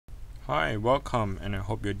Hi, welcome, and I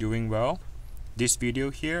hope you're doing well. This video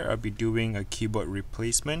here, I'll be doing a keyboard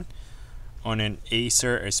replacement on an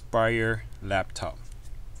Acer Aspire laptop.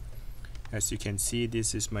 As you can see,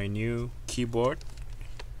 this is my new keyboard,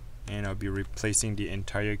 and I'll be replacing the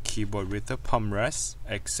entire keyboard with the palm rest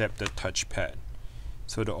except the touchpad.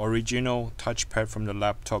 So the original touchpad from the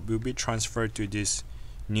laptop will be transferred to this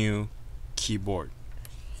new keyboard.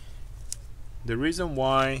 The reason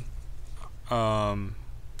why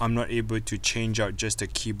I'm not able to change out just the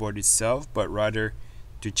keyboard itself, but rather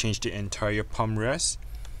to change the entire palm rest,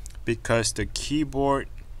 because the keyboard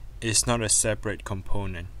is not a separate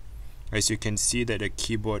component. As you can see that the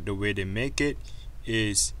keyboard, the way they make it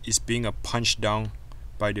is being punched down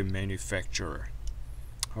by the manufacturer.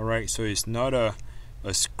 Alright, so it's not a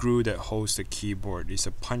screw that holds the keyboard. It's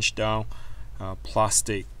a punch down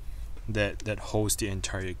plastic that holds the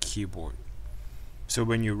entire keyboard. So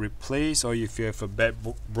when you replace, or if you have a bad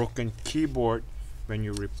broken keyboard, when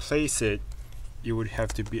you replace it, it would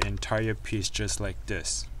have to be an entire piece just like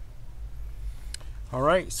this.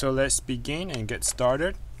 Alright, so let's begin and get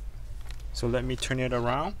started. So let me turn it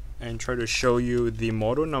around and try to show you the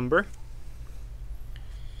model number.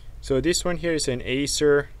 So this one here is an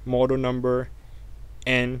Acer model number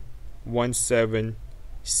M.2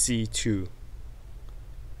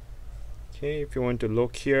 Okay, if you want to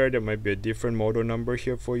look here, there might be a different model number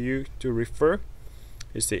here for you to refer.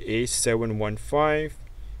 It's the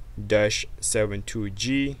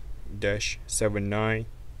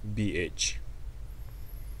A715-72G-79BH.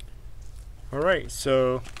 Alright,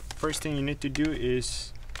 so first thing you need to do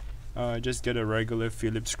is just get a regular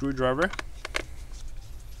Phillips screwdriver.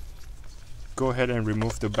 Go ahead and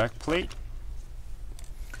remove the back plate.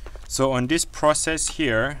 So on this process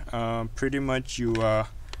here, pretty much you are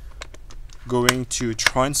going to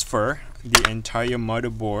transfer the entire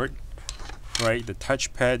motherboard, right, the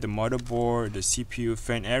touchpad, the motherboard, the CPU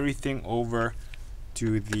fan, everything over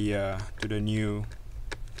to the new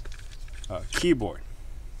keyboard.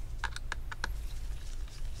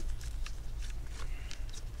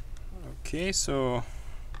 Okay, so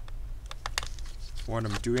what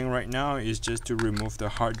I'm doing right now is just to remove the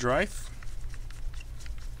hard drive.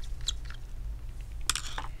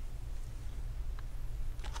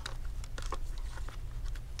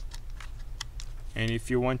 And if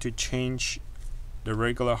you want to change the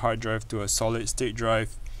regular hard drive to a solid state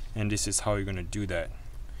drive, and this is how you're going to do that.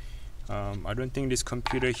 I don't think this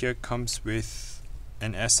computer here comes with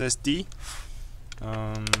an SSD.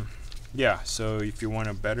 Yeah, so if you want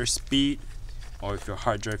a better speed, or if your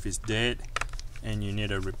hard drive is dead and you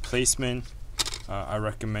need a replacement, I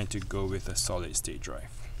recommend to go with a solid state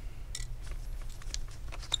drive.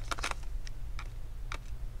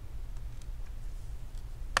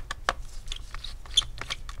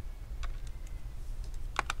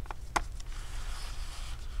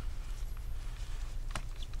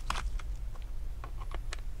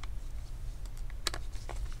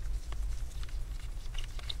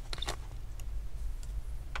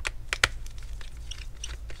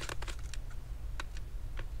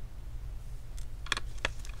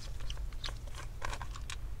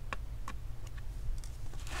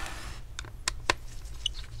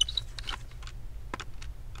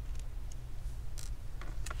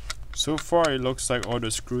 So far it looks like all the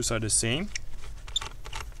screws are the same.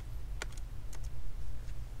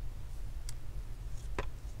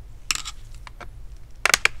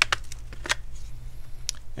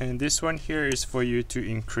 And this one here is for you to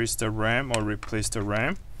increase the RAM or replace the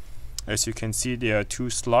RAM. As you can see, there are two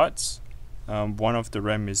slots. One of the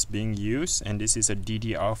RAM is being used, and this is a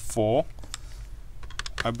DDR4.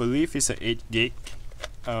 I believe it's an 8 gig.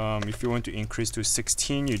 If you want to increase to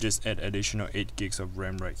 16, you just add additional 8 gigs of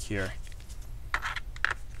RAM right here.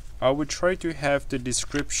 I would try to have the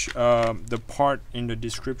description, the part in the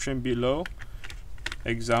description below.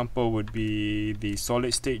 Example would be the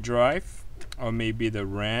solid state drive, or maybe the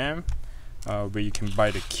RAM, where you can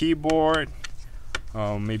buy the keyboard,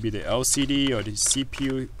 maybe the LCD or the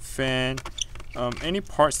CPU fan, any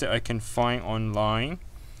parts that I can find online,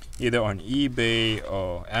 either on eBay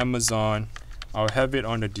or Amazon. I'll have it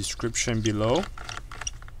on the description below.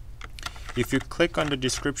 If you click on the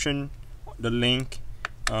description, the link,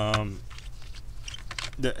 as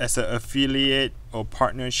an affiliate or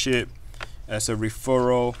partnership, as a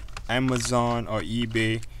referral, Amazon or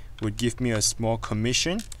eBay would give me a small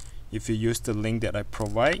commission. If you use the link that I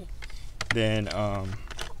provide, then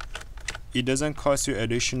it doesn't cost you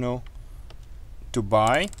additional to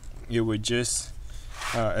buy. It would just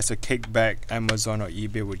as a kickback, Amazon or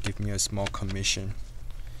eBay would give me a small commission,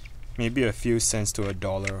 maybe a few cents to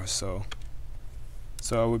 $1 or so.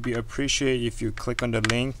 So I would be appreciate if you click on the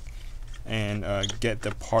link and get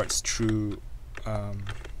the parts through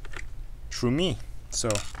me. So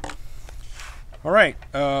alright,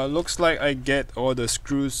 looks like I get all the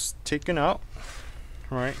screws taken out.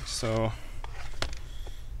 Alright, so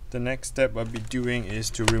the next step I'll be doing is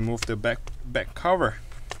to remove the back cover.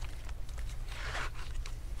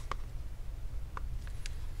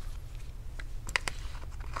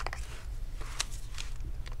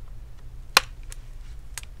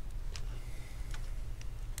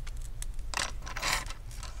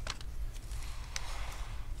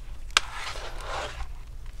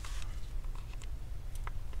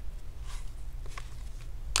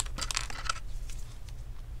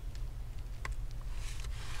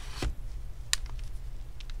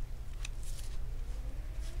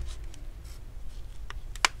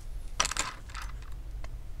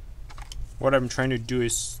 What I'm trying to do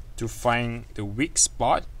is to find the weak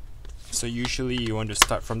spot. So usually you want to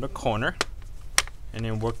start from the corner and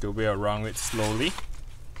then work your way around it slowly.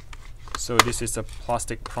 So this is a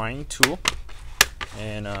plastic prying tool,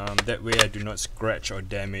 and that way I do not scratch or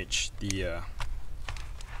damage the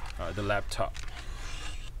laptop.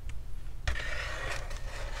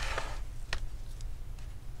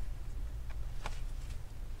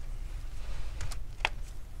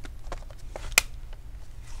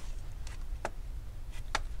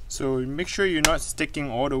 So make sure you're not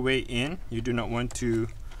sticking all the way in. You do not want to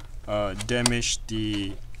damage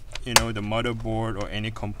the the motherboard or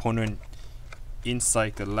any component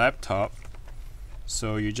inside the laptop.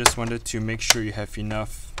 So you just wanted to make sure you have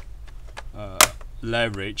enough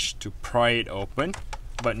leverage to pry it open,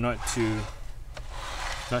 but not to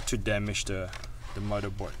damage the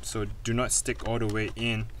motherboard. So do not stick all the way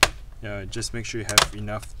in. Just make sure you have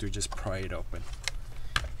enough to just pry it open.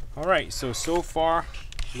 Alright, so far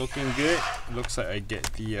looking good. Looks like I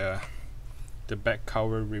get the back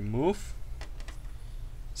cover removed.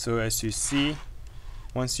 So as you see,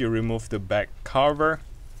 once you remove the back cover,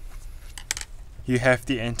 you have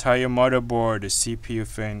the entire motherboard. The CPU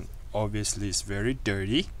fan obviously is very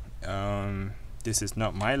dirty. This is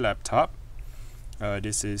not my laptop.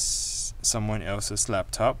 This is someone else's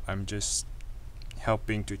laptop. I'm just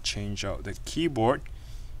helping to change out the keyboard,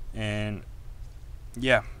 and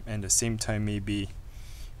yeah, at the same time maybe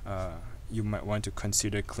you might want to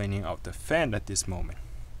consider cleaning out the fan at this moment.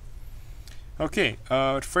 Okay,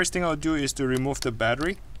 first thing I'll do is to remove the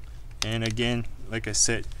battery, and again, like I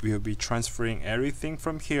said, we'll be transferring everything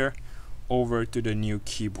from here over to the new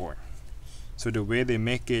keyboard. So the way they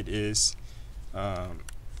make it is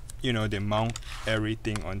they mount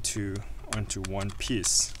everything onto one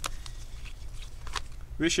piece,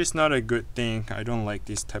 which is not a good thing. I don't like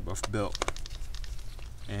this type of build,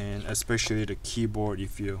 and especially the keyboard.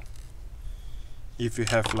 If you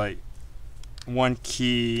have like one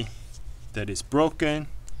key that is broken,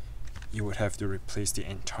 you would have to replace the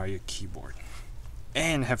entire keyboard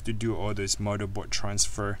and have to do all this motherboard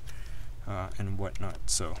transfer and whatnot.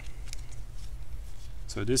 So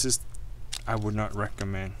this is, I would not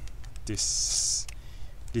recommend this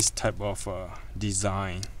type of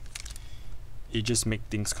design. It just makes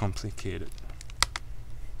things complicated.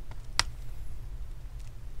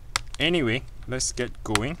 Anyway, let's get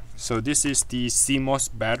going. So this is the CMOS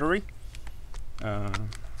battery.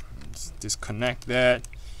 Let's disconnect that.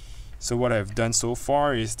 So what I've done so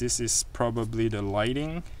far is, this is probably the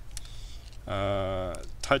lighting,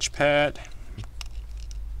 touchpad,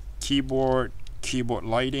 keyboard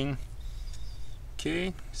lighting.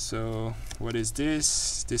 Okay, so what is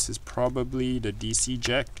this? This is probably the DC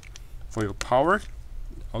jack for your power.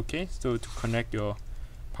 Okay, so to connect your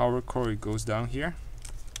power cord, it goes down here.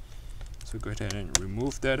 So go ahead and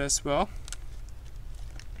remove that as well.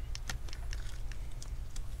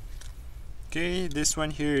 Okay, this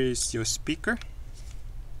one here is your speaker.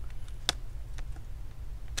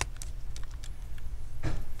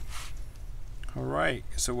 Alright,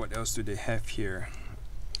 so what else do they have here?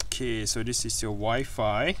 Okay, so this is your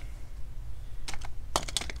Wi-Fi.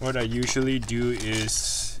 What I usually do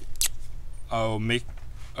is I'll make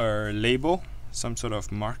a label, some sort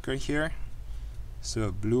of marker here. So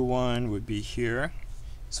a blue one would be here,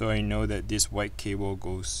 so I know that this white cable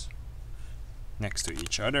goes next to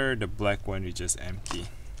each other. The black one is just empty.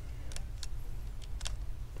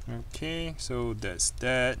 Okay, so that's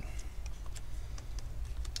that,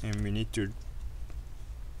 and we need to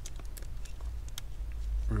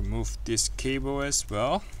remove this cable as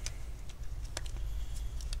well.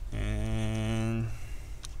 And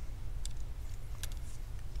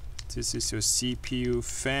this is your CPU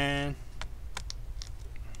fan.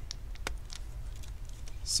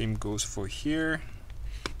 Same goes for here.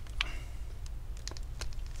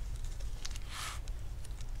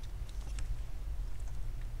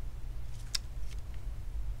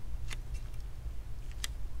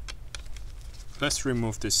 let's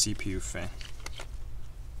remove the CPU fan.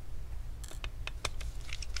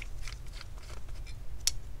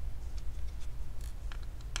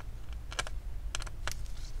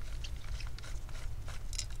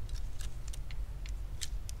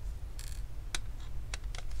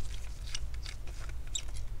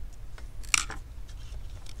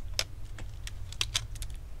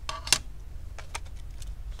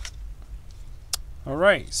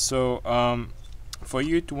 Alright, so for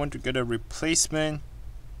you to want to get a replacement,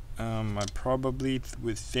 I probably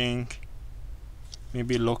would think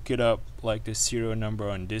maybe look it up, like the serial number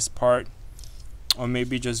on this part, or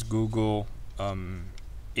maybe just Google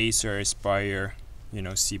Acer Aspire, you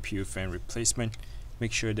know, CPU fan replacement.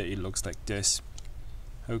 Make sure that it looks like this.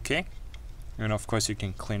 Okay, and of course you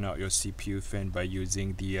can clean out your CPU fan by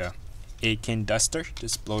using the A715 duster.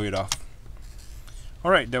 Just blow it off.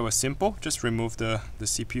 Alright, that was simple. Just remove the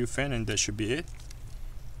CPU fan and that should be it.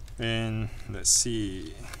 And let's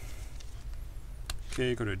see.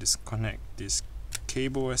 Okay, gotta disconnect this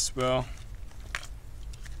cable as well.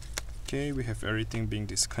 Okay, we have everything being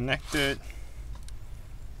disconnected.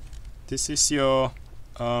 This is your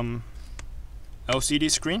LCD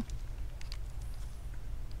screen.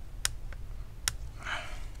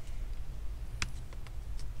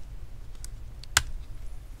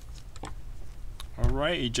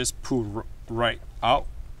 Alright, it just pull right out.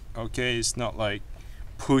 Okay, it's not like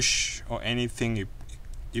push or anything.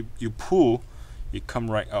 You pull, it come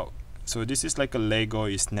right out. So this is like a Lego,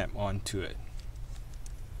 you snap onto it.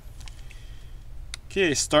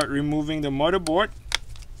 Okay, start removing the motherboard.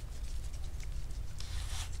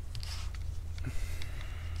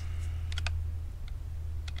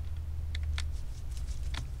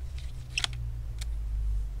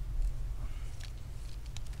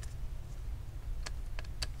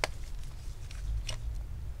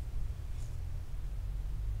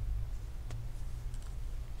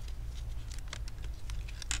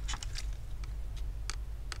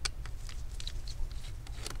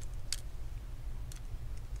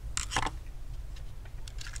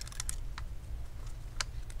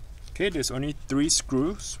 Okay, there's only 3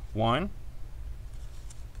 screws. One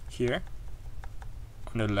here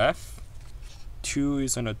on the left, 2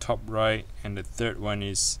 is on the top right, and the third one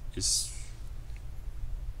is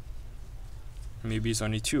maybe it's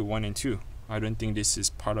only 2, 1 and 2. I don't think this is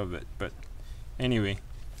part of it, but anyway,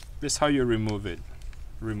 this is how you remove it.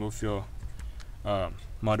 Remove your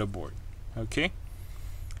motherboard. Okay,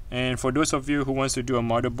 and for those of you who wants to do a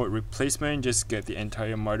motherboard replacement, just get the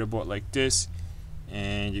entire motherboard like this,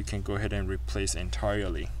 and you can go ahead and replace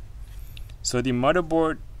entirely. So the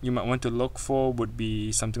motherboard you might want to look for would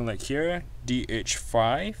be something like here,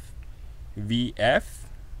 DH5VF,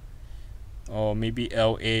 or maybe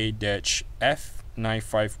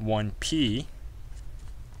LA-F951P.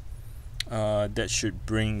 That should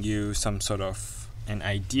bring you some sort of an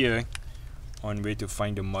idea on where to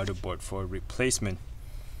find the motherboard for replacement.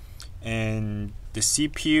 And the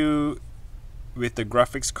CPU with the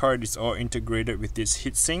graphics card is all integrated with this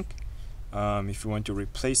heatsink. If you want to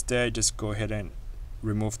replace that, just go ahead and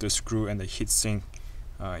remove the screw and the heatsink.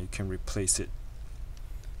 You can replace it.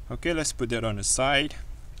 Okay, let's put that on the side.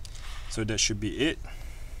 So that should be it.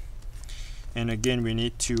 And again, we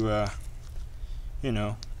need to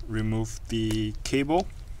remove the cable.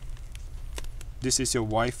 This is your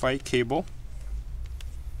Wi-Fi cable.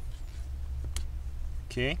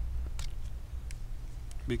 Okay,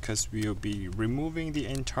 because we'll be removing the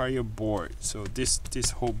entire board, so this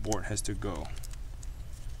whole board has to go.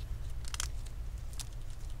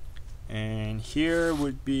 And here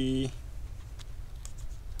would be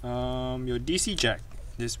your DC jack.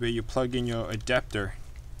 This way you plug in your adapter.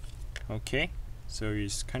 Okay, so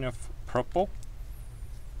it's kind of purple,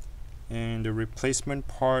 and the replacement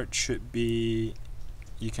part should be,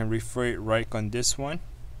 you can refer it right on this one.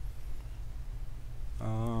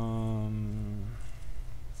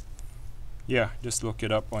 Yeah, just look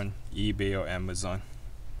it up on eBay or Amazon.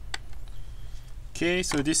 Okay,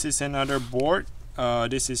 so this is another board.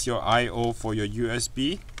 This is your I/O for your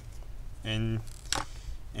USB, and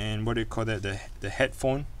what do you call that, the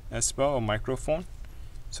headphone as well, or microphone.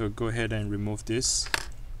 So go ahead and remove this,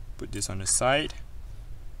 put this on the side.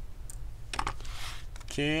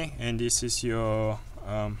 Okay, and this is your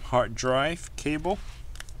hard drive cable,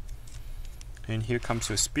 and here comes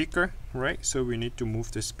your speaker, right? So we need to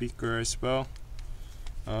move the speaker as well.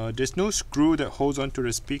 There's no screw that holds onto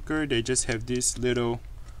the speaker, they just have this little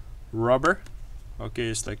rubber. Okay,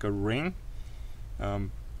 it's like a ring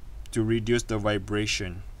to reduce the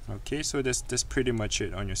vibration. Okay, so that's pretty much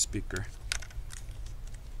it on your speaker.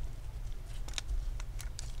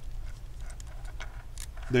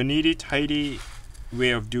 The nitty tidy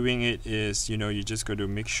way of doing it is, you just got to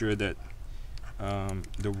make sure that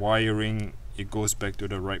the wiring, it goes back to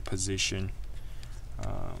the right position.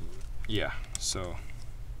 Yeah, so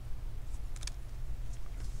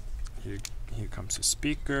here comes the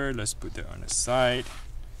speaker. Let's put that on the side.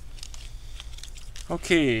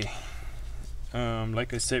 Okay,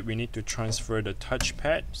 like I said, we need to transfer the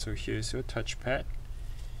touchpad. So here's your touchpad.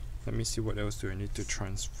 Let me see what else do I need to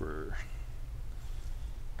transfer.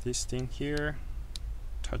 This thing here,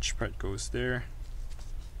 touchpad goes there.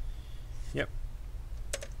 Yep.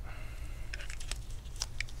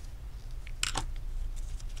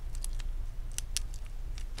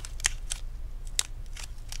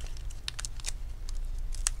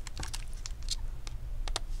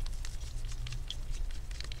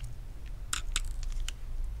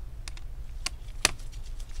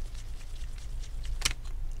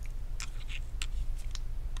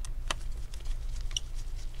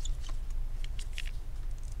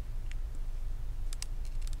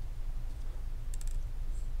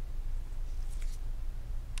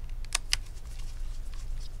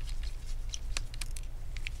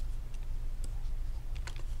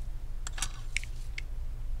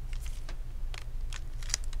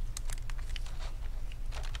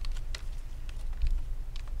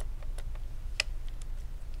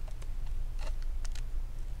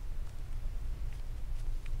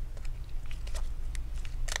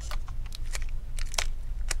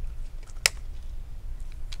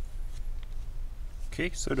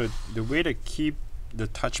 Okay, so the way to keep the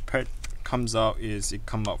touchpad comes out is it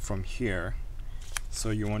come out from here. So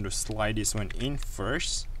you want to slide this one in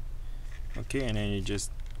first, okay, and then you just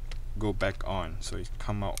go back on, so it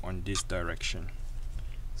come out on this direction.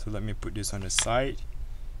 So let me put this on the side,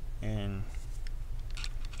 and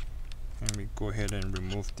we go ahead and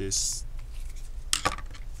remove this.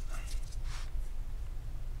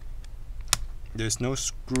 There's no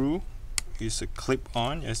screw. It's a clip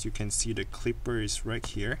on. As you can see, the clipper is right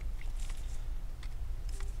here,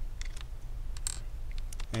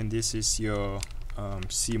 and this is your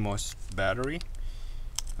CMOS battery.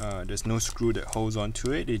 There's no screw that holds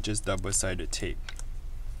onto it. It's just double-sided tape.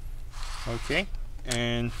 Okay,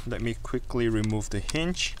 and let me quickly remove the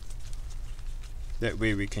hinge. That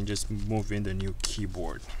way we can just move in the new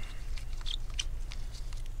keyboard.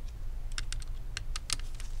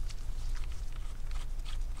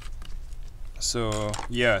 So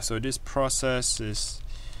yeah, so this process is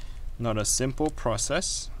not a simple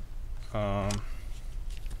process. You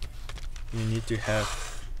need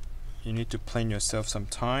to plan yourself some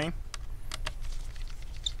time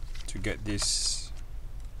to get this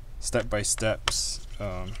step-by-steps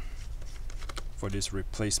for this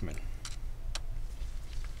replacement.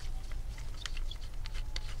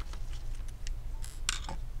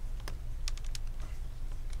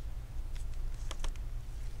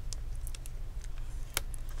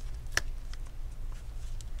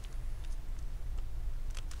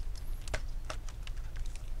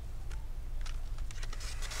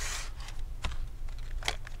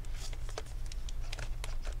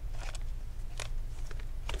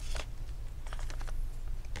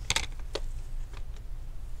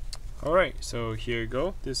 Alright, so here you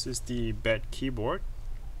go. This is the bad keyboard.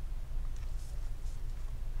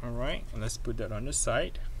 Alright, let's put that on the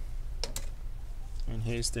side. And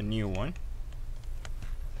here's the new one.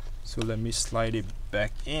 So let me slide it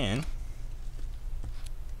back in.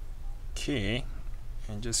 Okay,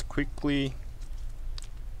 and just quickly,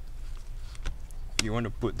 you want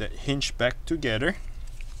to put that hinge back together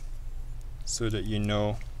so that you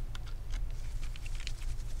know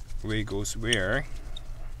where goes where.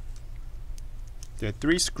 There are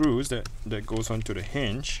 3 screws that goes onto the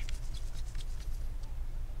hinge.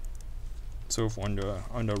 So on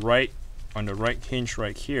the right hinge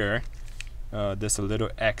right here, there's a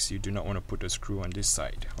little X. You do not want to put a screw on this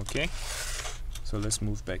side. Okay. So let's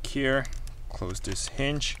move back here. Close this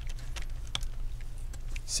hinge.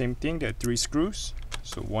 Same thing. There are 3 screws.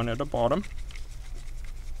 So one at the bottom,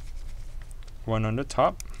 one on the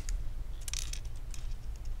top,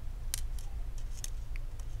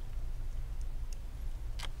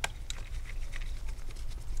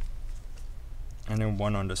 and then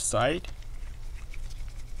one on the side,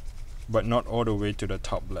 but not all the way to the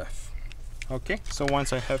top left. Okay, so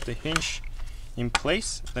once I have the hinge in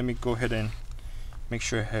place, let me go ahead and make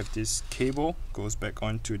sure I have this cable goes back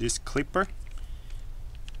onto this clipper.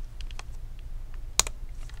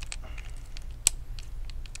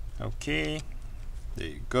 Okay, there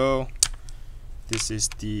you go. This is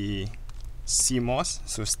the CMOS,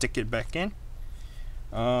 so stick it back in.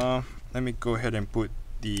 Let me go ahead and put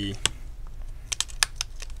the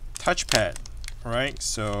touchpad. Right,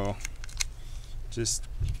 so just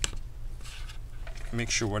make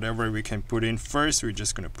sure whatever we can put in first, we're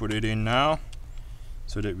just going to put it in now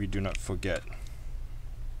so that we do not forget.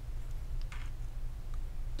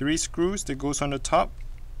 3 screws that goes on the top.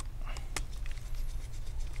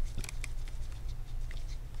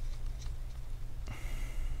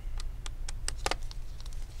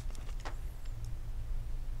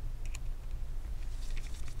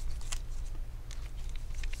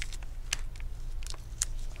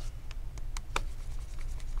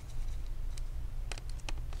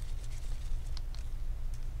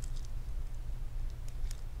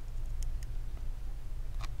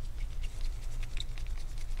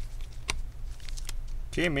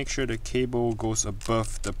 Okay, make sure the cable goes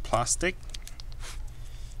above the plastic,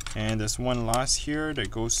 and there's one last here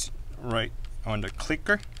that goes right on the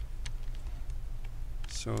clicker.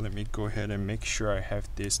 So let me go ahead and make sure I have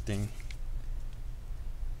this thing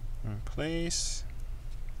in place.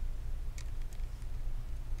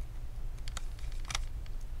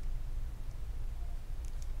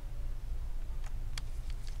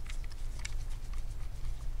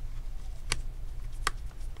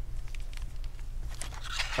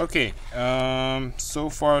 Okay, so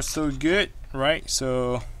far so good, right?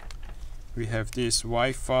 So we have this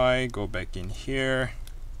Wi-Fi, go back in here.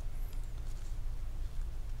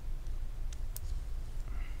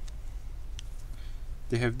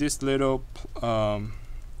 They have this little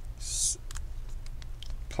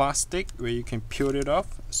plastic where you can peel it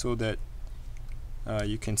off so that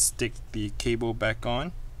you can stick the cable back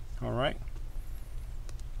on. All right,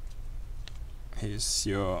 here's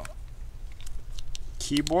your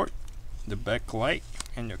keyboard, the backlight,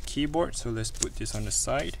 and your keyboard. So let's put this on the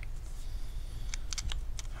side.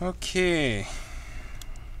 Okay,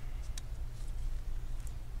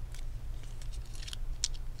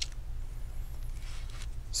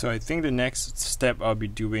 so I think the next step I'll be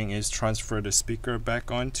doing is transfer the speaker back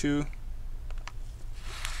onto.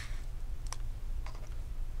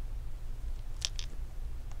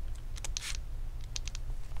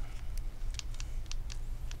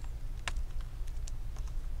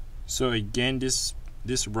 So again, this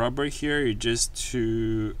rubber here is just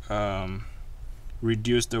to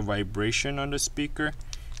reduce the vibration on the speaker.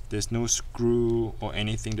 There's no screw or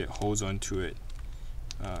anything that holds onto it.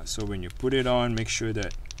 So when you put it on, make sure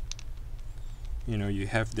that you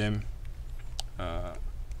have them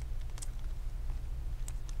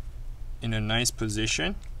in a nice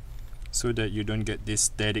position so that you don't get this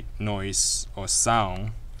static noise or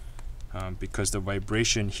sound because the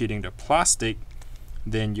vibration hitting the plastic,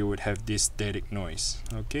 then you would have this static noise.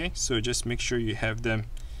 Okay, so just make sure you have them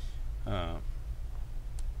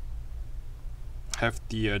have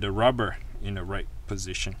the rubber in the right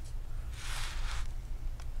position.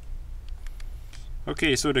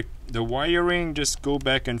 Okay, so the wiring, just go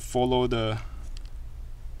back and follow the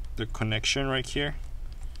connection right here.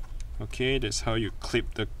 Okay, that's how you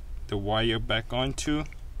clip the wire back onto.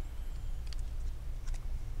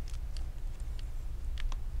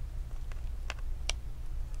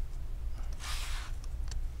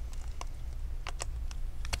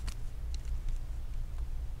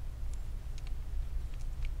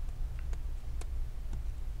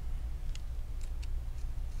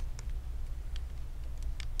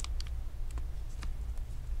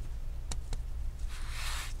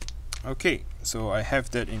 Okay, so I have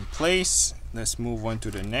that in place. Let's move on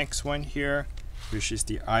to the next one here, which is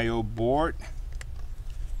the I/O board.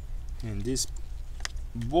 And this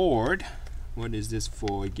board, what is this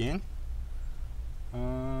for again?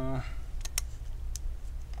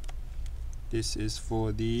 This is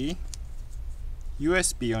for the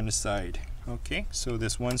USB on the side. Okay, so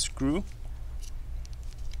there's one screw.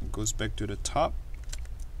 It goes back to the top.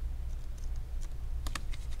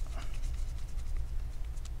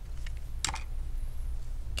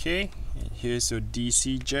 Okay, and here's your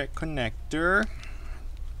DC jack connector,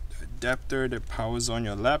 the adapter that powers on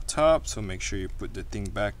your laptop, so make sure you put the thing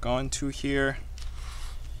back onto here.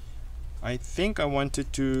 I think I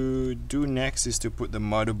wanted to do next is to put the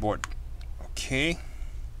motherboard. Okay,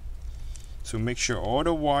 so make sure all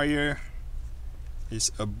the wire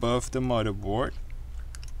is above the motherboard.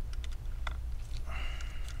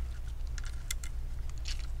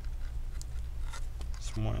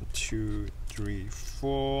 It's 1, 2, 3,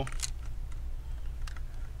 4.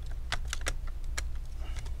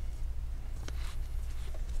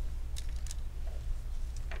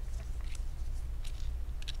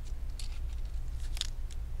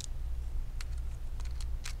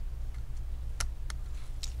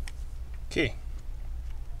 Okay.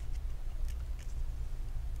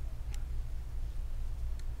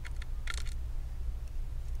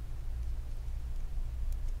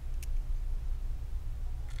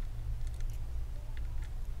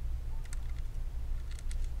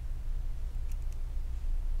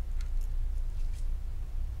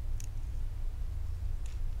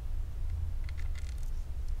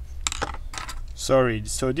 Sorry,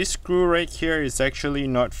 so this screw right here is actually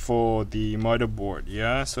not for the motherboard.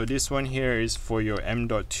 Yeah, so this one here is for your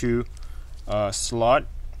M.2 slot.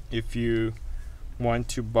 If you want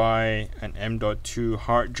to buy an M.2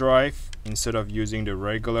 hard drive instead of using the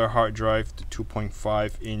regular hard drive, the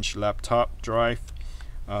 2.5-inch laptop drive,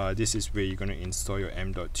 this is where you're going to install your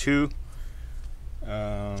M.2.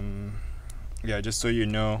 Yeah, just so you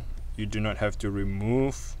know, you do not have to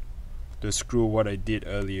remove the screw. What I did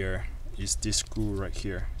earlier is this screw right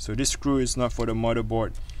here. So this screw is not for the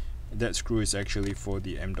motherboard. That screw is actually for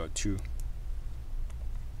the M.2.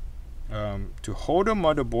 To hold a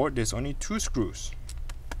motherboard, there's only two screws.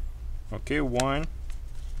 Okay, one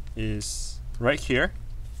is right here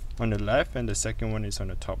on the left, and the second one is on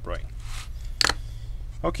the top right.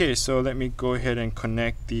 Okay, so let me go ahead and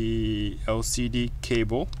connect the LCD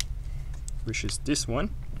cable, which is this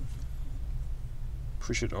one.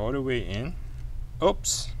 Push it all the way in.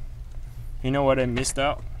 Oops, you know what I missed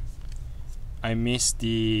out? I missed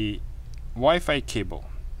the Wi-Fi cable.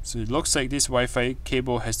 So it looks like this Wi-Fi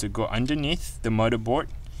cable has to go underneath the motherboard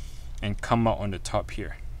and come out on the top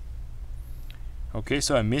here. Okay,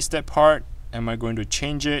 so I missed that part. Am I going to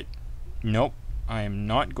change it? Nope, I am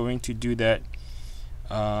not going to do that,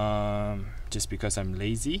 just because I'm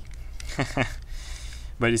lazy.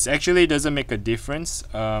 But it actually doesn't make a difference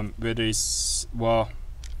whether it's, well,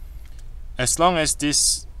 as long as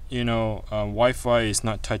this, you know, Wi-Fi is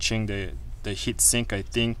not touching the heat sink. I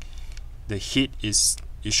think the heat is,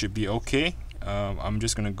 it should be okay. I'm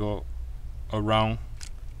just gonna go around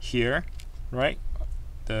here, right,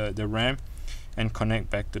 the RAM, and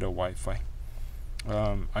connect back to the Wi-Fi.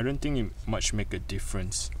 I don't think it much make a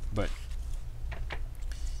difference, but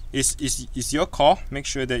it's your call. Make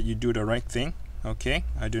sure that you do the right thing. Okay,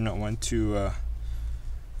 I do not want to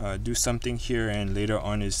do something here and later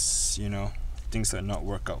on is, you know, things that not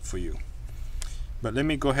work out for you. But let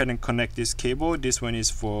me go ahead and connect this cable. This one is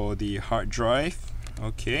for the hard drive.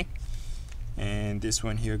 Okay, and this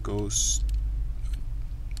one here goes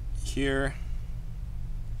here.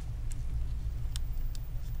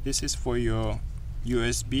 This is for your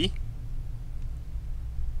USB.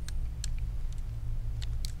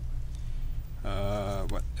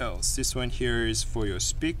 What else? This one here is for your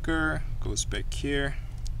speaker, goes back here.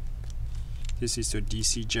 This is your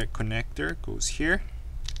DC jack connector, goes here.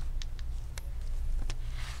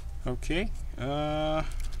 Okay,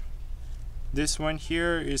 this one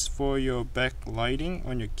here is for your backlighting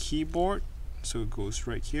on your keyboard, so it goes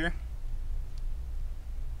right here.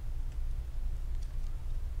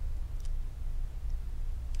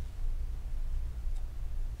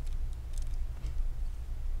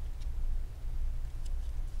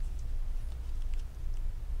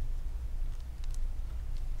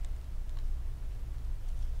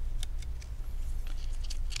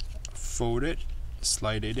 Fold it,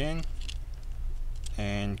 slide it in,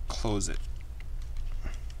 and close it.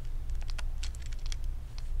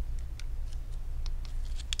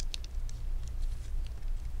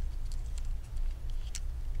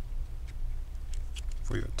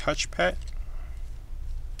 For your touchpad,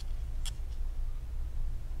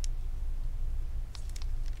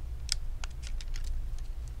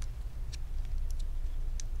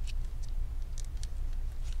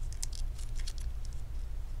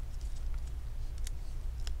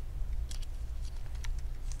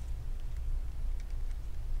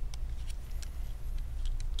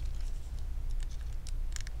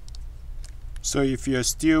 so if you're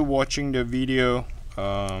still watching the video,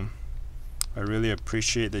 I really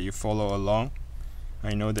appreciate that you follow along.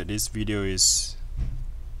 I know that this video it's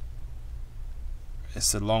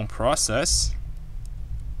a long process.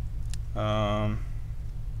 I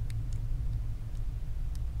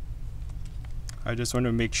just want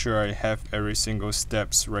to make sure I have every single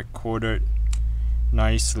steps recorded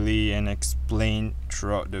nicely and explained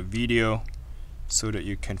throughout the video so that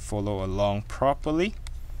you can follow along properly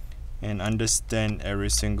and understand every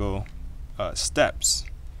single steps.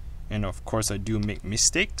 And of course I do make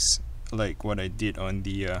mistakes like what I did on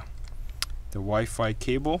the Wi-Fi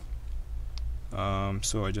cable,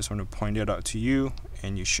 so I just want to point it out to you,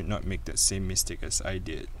 and you should not make that same mistake as I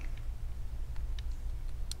did.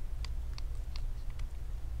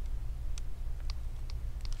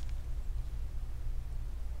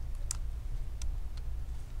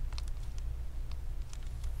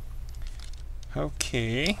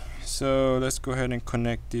 Okay, so let's go ahead and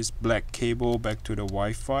connect this black cable back to the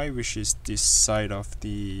Wi-Fi, which is this side of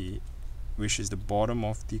the, which is the bottom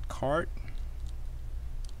of the card.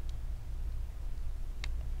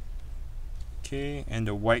 Okay, and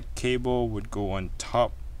the white cable would go on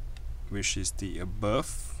top, which is the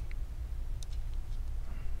above.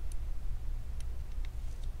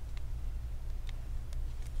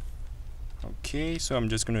 Okay, so I'm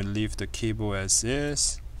just going to leave the cable as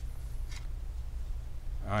is.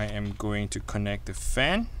 I am going to connect the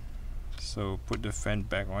fan, so put the fan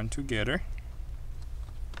back on together.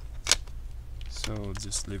 So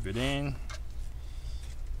just leave it in.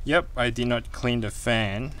 Yep, I did not clean the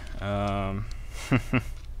fan.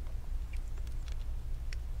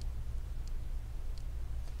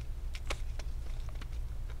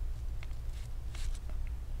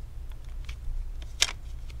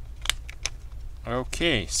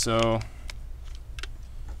 Okay, so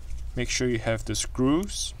make sure you have the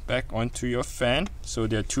screws back onto your fan. So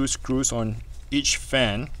there are 2 screws on each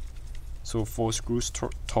fan, so 4 screws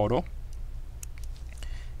total.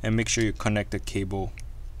 And make sure you connect the cable.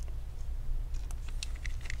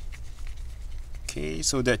 Okay,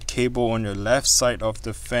 so that cable on the left side of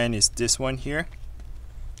the fan is this one here.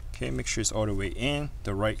 Okay, make sure it's all the way in.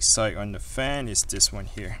 The right side on the fan is this one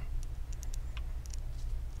here.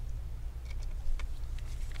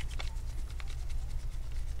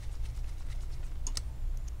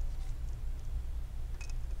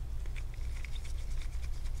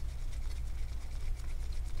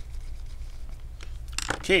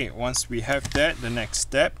 Okay, once we have that, the next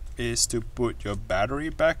step is to put your battery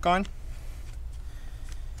back on.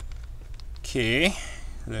 Okay,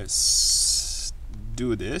 let's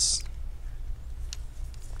do this.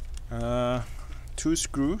 2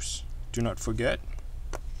 screws, do not forget.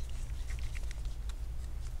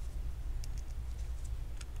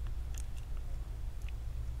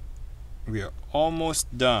 We are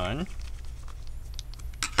almost done.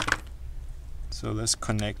 So let's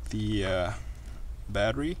connect the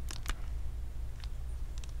battery.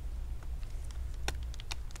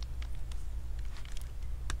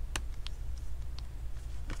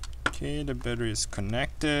 Okay, the battery is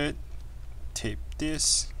connected. Tape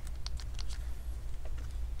this.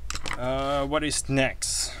 What is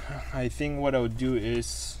next? I think what I'll do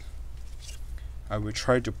is I will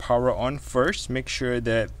try to power on first. Make sure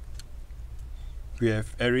that we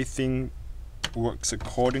have everything works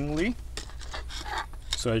accordingly.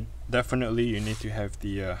 So definitely you need to have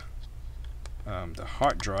the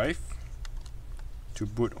hard drive to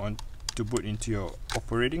boot into your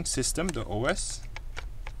operating system, the OS.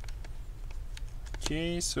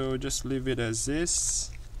 Okay, so just leave it as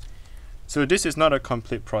this. So this is not a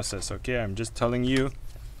complete process, okay? I'm just telling you,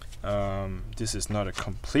 this is not a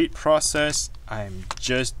complete process. I'm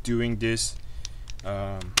just doing this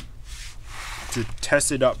to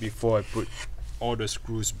test it out before I put all the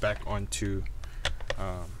screws back onto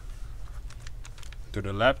to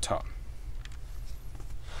the laptop.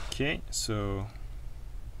 Okay, so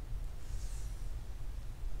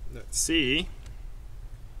let's see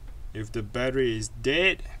if the battery is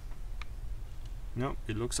dead. Nope,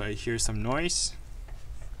 it looks like I hear some noise.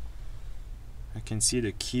 I can see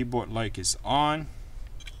the keyboard light is on.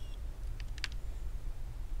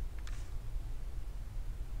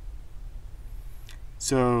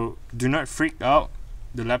 So do not freak out.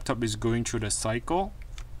 The laptop is going through the cycle.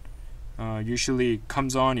 Usually it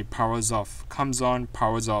comes on, it powers off, comes on,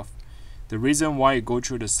 powers off. The reason why it goes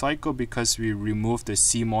through the cycle because we remove the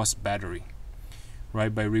CMOS battery.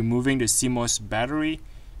 Right, by removing the CMOS battery,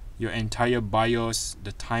 your entire BIOS,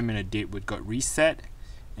 the time and the date would got reset,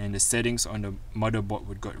 and the settings on the motherboard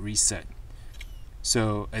would got reset.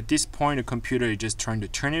 So at this point, the computer is just trying to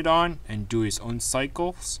turn it on and do its own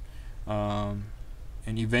cycles, and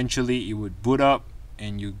eventually it would boot up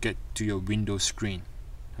and you get to your Windows screen.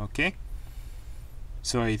 Okay,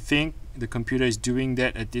 so I think the computer is doing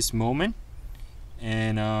that at this moment,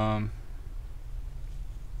 and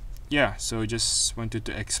yeah, so just wanted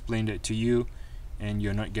to explain that to you and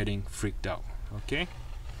you're not getting freaked out. Okay,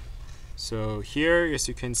 so here, as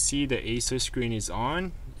you can see, the Acer screen is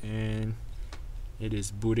on and it is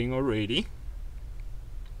booting already.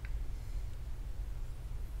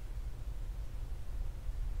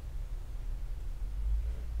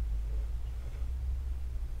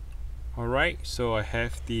 Alright, so I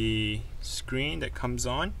have the screen that comes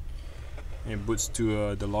on and boots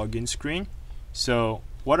to the login screen. So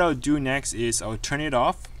what I'll do next is I'll turn it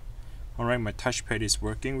off. Alright, my touchpad is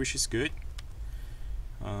working, which is good.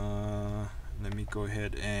 Let me go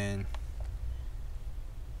ahead and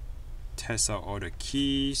test out all the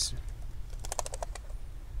keys.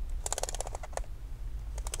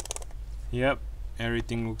 Yep,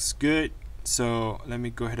 everything looks good. So let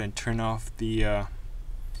me go ahead and turn off the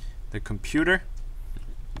computer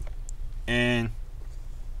and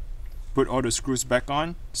put all the screws back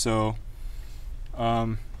on. So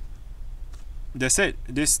that's it.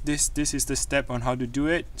 This is the step on how to do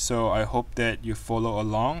it. So I hope that you follow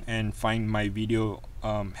along and find my video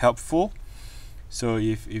helpful. So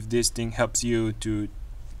if this thing helps you to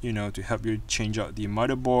to help you change out the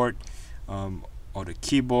motherboard, or the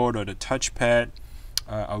keyboard or the touchpad,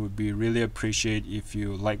 I would be really appreciate if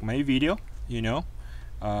you like my video,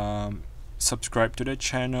 subscribe to the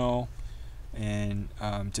channel, and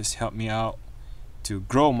just help me out to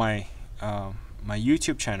grow my my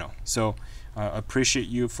YouTube channel. So appreciate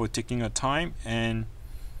you for taking your time, and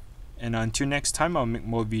until next time, I'll make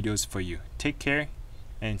more videos for you. Take care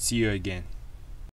and see you again.